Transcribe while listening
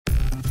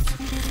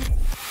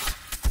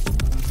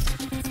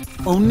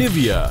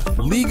Onivia,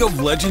 League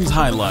of Legends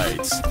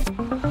highlights.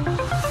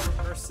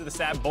 First to the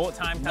stab, bullet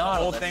time, kind of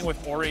the whole thing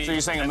with Ori. So you're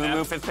saying a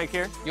Moo fifth pick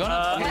here? You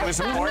want with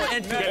support?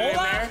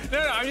 No,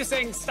 I'm just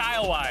saying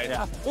style-wise.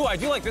 Yeah. Ooh, I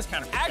do like this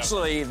kind of pickup.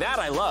 Actually, that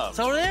I love.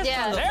 So it is.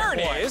 Yeah. There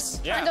it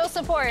is. Yeah. Trundle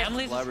support.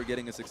 Blabber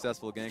getting a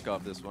successful gank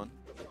off this one.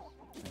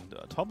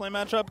 And top lane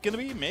matchup going to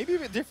be maybe a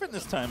bit different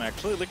this time,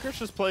 actually. Licorice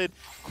has played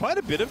quite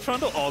a bit of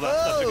Trundle. Oh,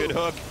 that's such a good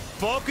hook.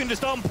 Vulcan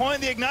just on point.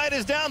 The Ignite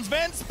is down.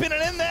 Sven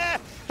spinning in there.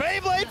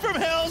 Beyblade from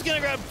Hell is going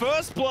to grab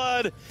first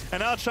blood.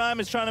 And now Chime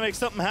is trying to make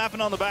something happen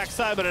on the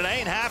backside, but it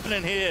ain't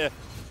happening here.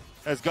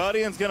 As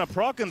Guardian's going to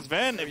proc and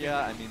Sven. Yeah,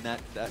 I mean, that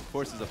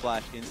forces a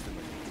flash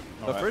instantly.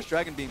 But first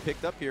Dragon being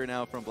picked up here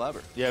now from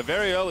Blabber. Yeah,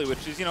 very early,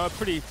 which is, you know, a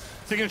pretty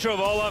signature of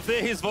Olaf there.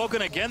 Here's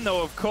Vulcan again,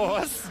 though, of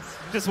course.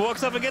 Just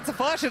walks up and gets a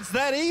flash. It's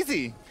that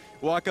easy.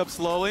 Walk up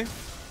slowly.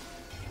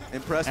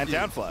 Impressed. And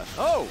down flash.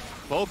 Oh!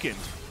 Vulcan.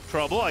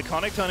 Trouble.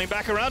 Iconic turning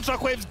back around.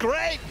 Shockwave's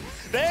great.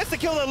 There's the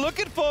kill they're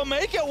looking for.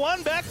 Make it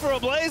one back for a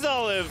Blaze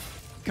Olive.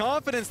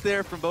 Confidence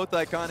there from both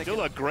Iconic.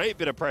 Still a great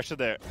bit of pressure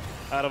there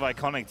out of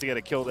Iconic to get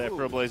a kill there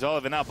for a Blaze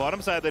Olive. And now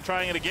bottom side, they're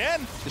trying it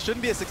again. This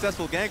shouldn't be a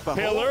successful gank, but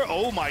Pillar.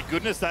 Oh my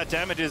goodness, that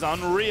damage is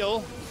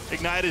unreal.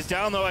 Ignite is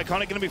down though. Iconic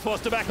going to be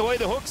forced to back away.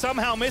 The hook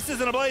somehow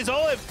misses, and a Blaze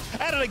Olive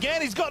at it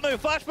again. He's got no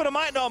flash, but it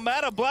might not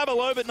matter. Blabber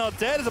low but not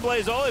dead as a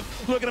Blaze Olive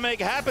looking to make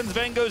it happen.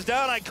 Sven goes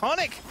down.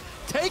 Iconic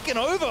taken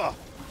over.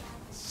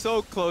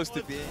 So close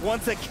to being.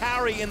 Wants a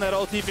carry in that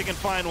ult if he can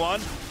find one.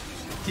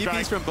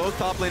 TPs from both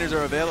top laners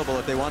are available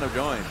if they want to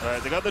join. All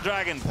right, they got the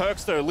Dragon.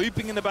 Perks though,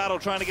 leaping in the battle,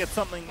 trying to get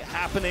something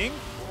happening.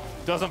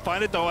 Doesn't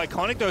find it though.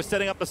 Iconic though,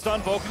 setting up the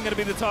stun. Vulcan going to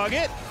be the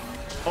target.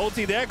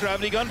 Ulti there,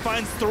 Gravity Gun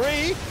finds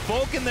 3.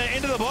 Vulcan there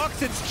into the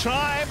box. It's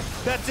Chime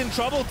that's in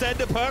trouble. Dead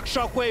to Perks.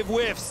 Shockwave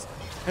whiffs.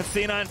 And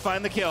C9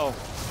 find the kill.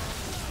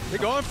 They're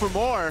going for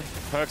more.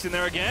 Perks in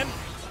there again.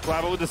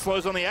 Blabber with the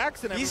slows on the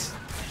axe. And he's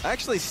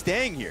actually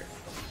staying here.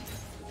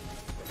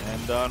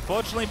 And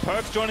unfortunately,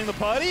 Perks joining the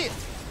party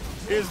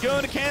is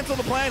going to cancel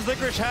the plans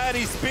Licorice had.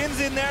 He spins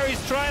in there.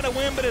 He's trying to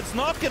win, but it's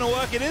not going to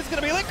work. It is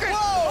going to be Licorice.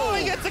 Whoa! Oh,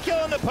 he gets a kill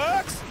on the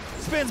Perks.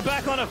 Spins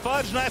back on a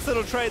Fudge. Nice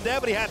little trade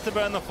there, but he had to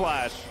burn the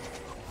flash.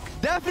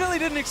 Definitely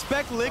didn't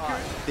expect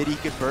Licorice that he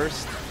could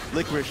burst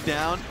Licorice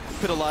down,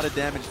 put a lot of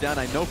damage down.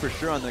 I know for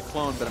sure on the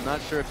clone, but I'm not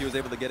sure if he was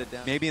able to get it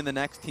down. Maybe in the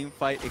next team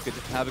fight, it could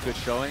have a good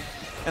showing.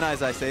 And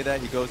as I say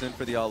that, he goes in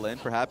for the all-in.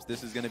 Perhaps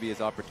this is going to be his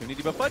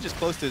opportunity, but Fudge is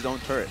close to his own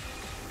turret.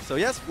 So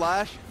yes,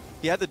 flash.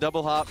 He had the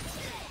double hop.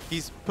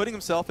 He's putting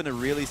himself in a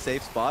really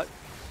safe spot.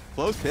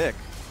 Close pick.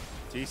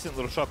 Decent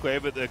little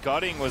shockwave, but the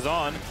Guardian was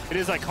on. It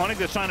is Iconic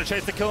that's trying to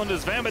chase the kill into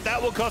Sven, but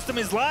that will cost him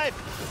his life.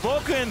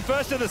 Vulcan,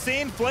 first to the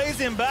scene, flays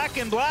him back,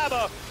 and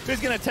Blabber is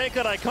going to take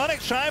out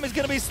Iconic. Chime is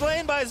going to be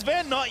slain by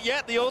Sven. Not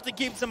yet. The ulti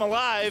keeps him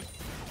alive.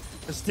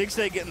 The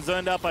Stixay getting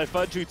zoned out by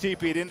Fudge, who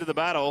TP'd into the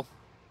battle.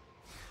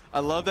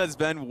 I love that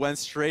Sven went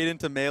straight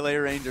into melee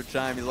range of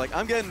Chime. He's like,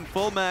 I'm getting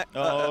full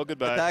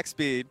goodbye. attack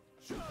speed,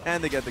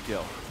 and they get the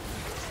kill.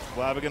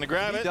 Blabber going to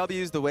grab it. If he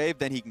W's the wave,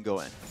 then he can go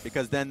in,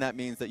 because then that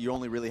means that you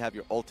only really have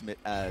your ultimate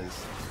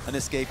as an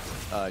escape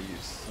use. All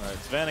right,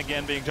 Sven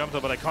again being jumped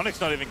up, but Iconic's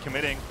not even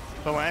committing.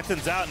 The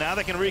Lantern's out. Now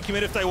they can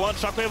recommit if they want.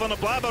 Shockwave on the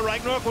Blabber.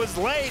 Ragnarok was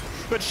late,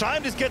 but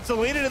Chime just gets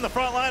deleted in the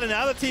front line, and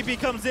now the TP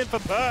comes in for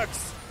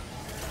Perks.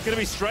 Going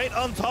to be straight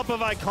on top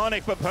of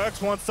Iconic, but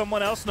Perks wants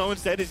someone else. No,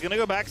 instead he's going to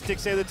go back,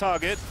 Stixay the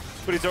target,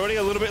 but he's already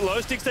a little bit low.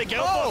 Stixay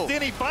gets boxed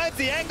in. He finds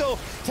the angle,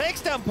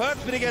 takes down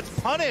Perks, but he gets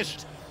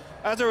punished.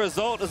 As a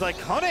result, as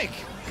Iconic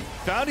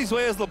found his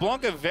way as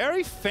LeBlanc, a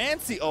very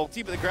fancy ulti,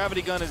 but the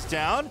Gravity Gun is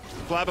down.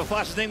 Blabber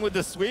flashes in with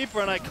the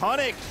sweeper, and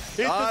Iconic is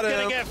just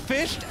going to get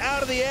fished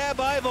out of the air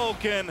by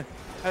Vulcan,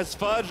 as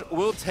Fudge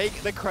will take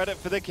the credit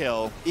for the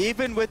kill.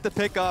 Even with the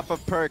pickoff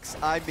of Perks,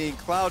 I mean,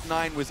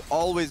 Cloud9 was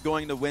always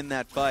going to win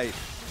that fight.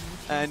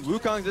 And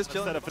Wukong's just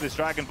chilling. Set up for this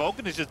Dragon.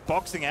 Vulcan is just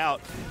boxing out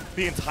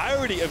the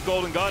entirety of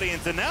Golden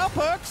Guardians, and now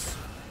Perks,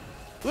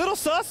 little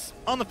sus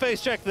on the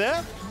face check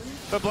there.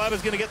 But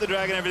Blabber's going to get the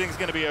Dragon, everything's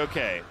going to be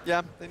okay.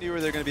 Yeah, they knew where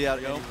they're going to be out.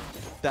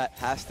 That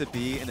has to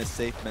be in a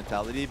safe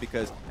mentality,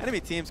 because enemy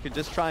teams can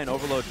just try and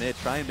overload mid,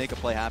 try and make a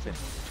play happen.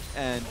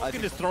 And I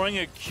think just throwing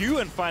a Q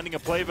and finding a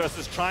play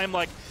versus Chime,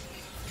 like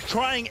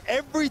trying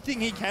everything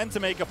he can to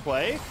make a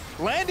play,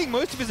 landing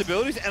most of his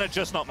abilities, and it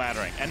just not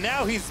mattering. And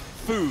now he's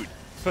food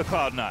for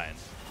Cloud9.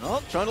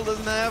 Well, Trundle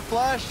doesn't have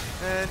flash,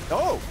 and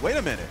oh, wait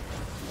a minute.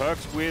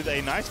 Perks with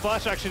a nice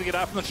flash action to get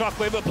out from the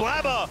Shockwave, but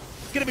Blabber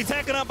going to be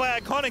taken up by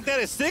Iconic. That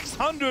is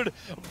 600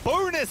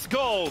 bonus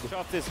gold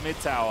off this mid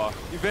tower.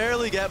 You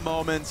barely get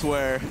moments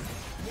where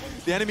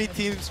the enemy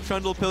team's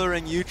Trundle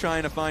pillaring you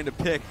trying to find a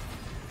pick,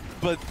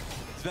 but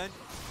Sven,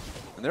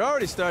 and they're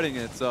already starting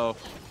it, so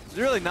there's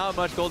really not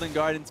much Golden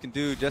Guardians can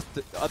do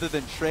other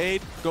than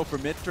trade, go for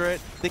mid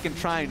turret. They can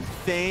try and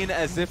feign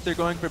as if they're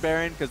going for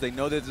Baron because they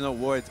know there's no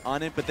wards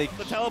on it, but they...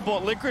 The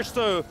teleport, Licorice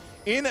though,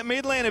 in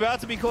mid lane,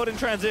 about to be caught in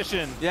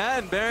transition. Yeah,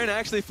 and Baron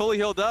actually fully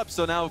healed up,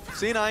 so now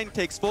C9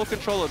 takes full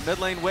control of mid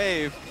lane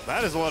wave.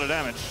 That is a lot of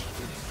damage.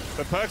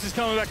 But Perks is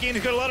coming back in,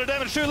 he's got a lot of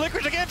damage too.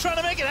 Licorice again trying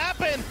to make it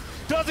happen.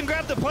 doesn't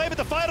grab the play, but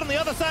the fight on the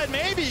other side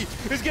maybe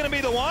is going to be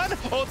the one.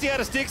 Ulti out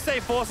of stick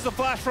save, forces a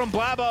flash from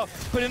Blabber,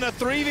 but in a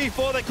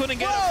 3v4 they couldn't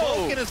get it.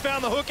 Falcon has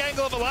found the hook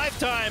angle of a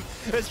lifetime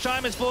as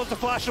Chime is forced to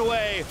flash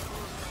away.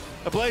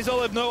 A Blaze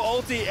Olive, no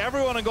ulti,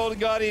 everyone on Golden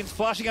Guardians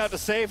flashing out to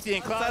safety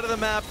and Cloud Side of the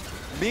map.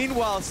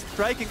 Meanwhile,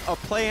 striking a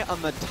play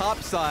on the top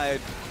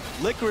side.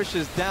 Licorice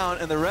is down,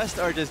 and the rest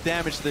are just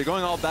damaged. So they're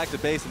going all back to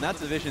base, and that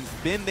division's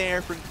been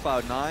there for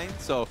Cloud9.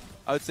 So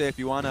I would say if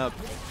you want to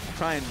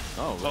try and...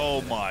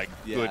 Oh my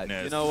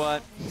goodness. You know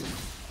what?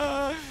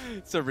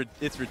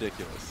 It's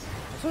ridiculous.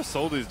 Also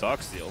sold his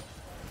Darksteel,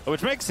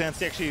 which makes sense.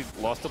 He actually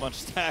lost a bunch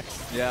of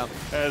stacks. Yeah.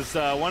 As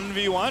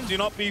 1v1, do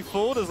not be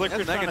fooled as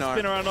Licorice trying to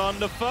spin around on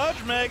the Fudge.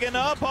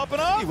 Meganar popping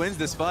up. He wins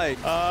this fight.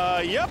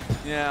 Yep.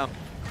 Yeah.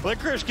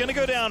 Licorice gonna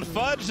go down.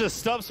 Fudge just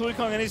stops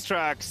Wukong in his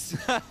tracks.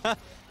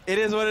 It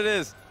is what it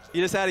is.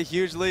 He just had a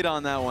huge lead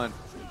on that one.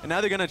 And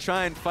now they're going to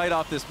try and fight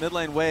off this mid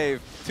lane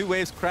wave. Two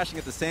waves crashing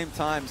at the same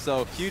time,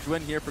 so huge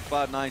win here for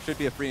Cloud9. Should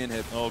be a free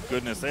inhib. Oh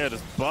goodness, they are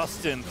just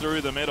busting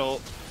through the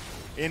middle.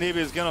 Inhib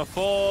is going to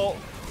fall.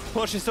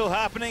 Push is still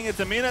happening. It's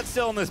a minute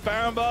still in this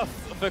Baron buff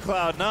for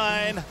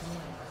Cloud9.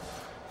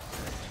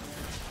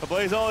 The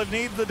Blaze Olive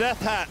needs the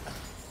death hat,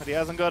 but he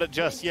hasn't got it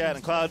just yet.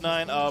 And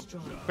Cloud9 are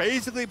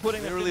basically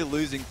putting... Literally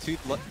losing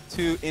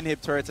two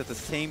inhib turrets at the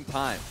same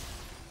time.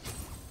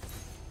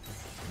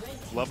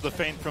 Love the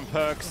feint from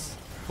Perks,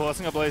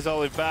 forcing a Blaze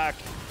Olive back.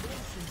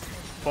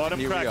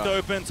 Bottom cracked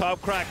open, top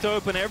cracked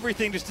open,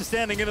 everything just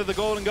descending into the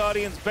Golden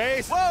Guardians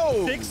base.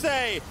 Whoa!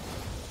 Dixie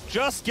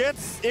just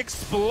gets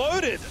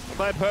exploded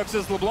by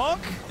Perks' LeBlanc.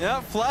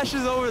 Yeah,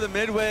 flashes over the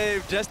mid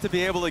wave just to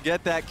be able to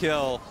get that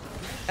kill.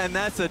 And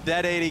that's a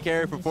dead 80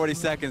 carry for 40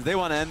 seconds. They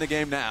want to end the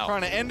game now.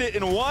 Trying to end it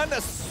in one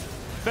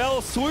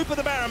fell swoop of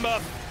the Baron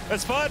buff.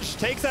 As Fudge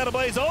takes out a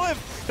Blaze Olive.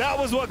 That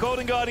was what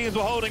Golden Guardians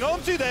were holding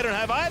on to. They don't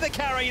have either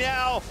carry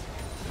now.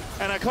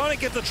 And Iconic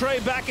gets a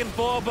trade back and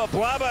forth, but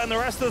Blabber and the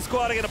rest of the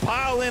squad are going to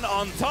pile in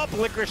on top.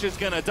 Licorice is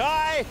going to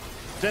die.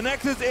 The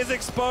Nexus is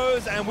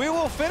exposed, and we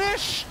will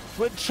finish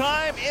with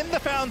Chime in the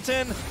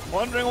fountain,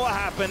 wondering what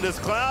happened as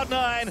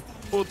Cloud9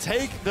 will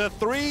take the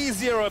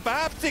 3-0.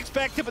 Perhaps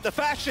expected, but the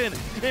fashion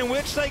in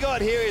which they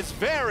got here is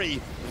very,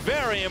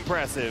 very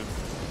impressive.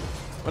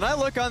 When I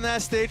look on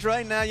that stage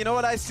right now, you know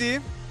what I see?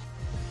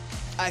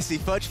 I see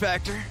Fudge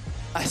Factor.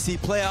 I see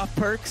playoff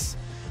Perks.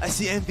 I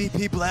see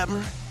MVP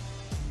Blabber.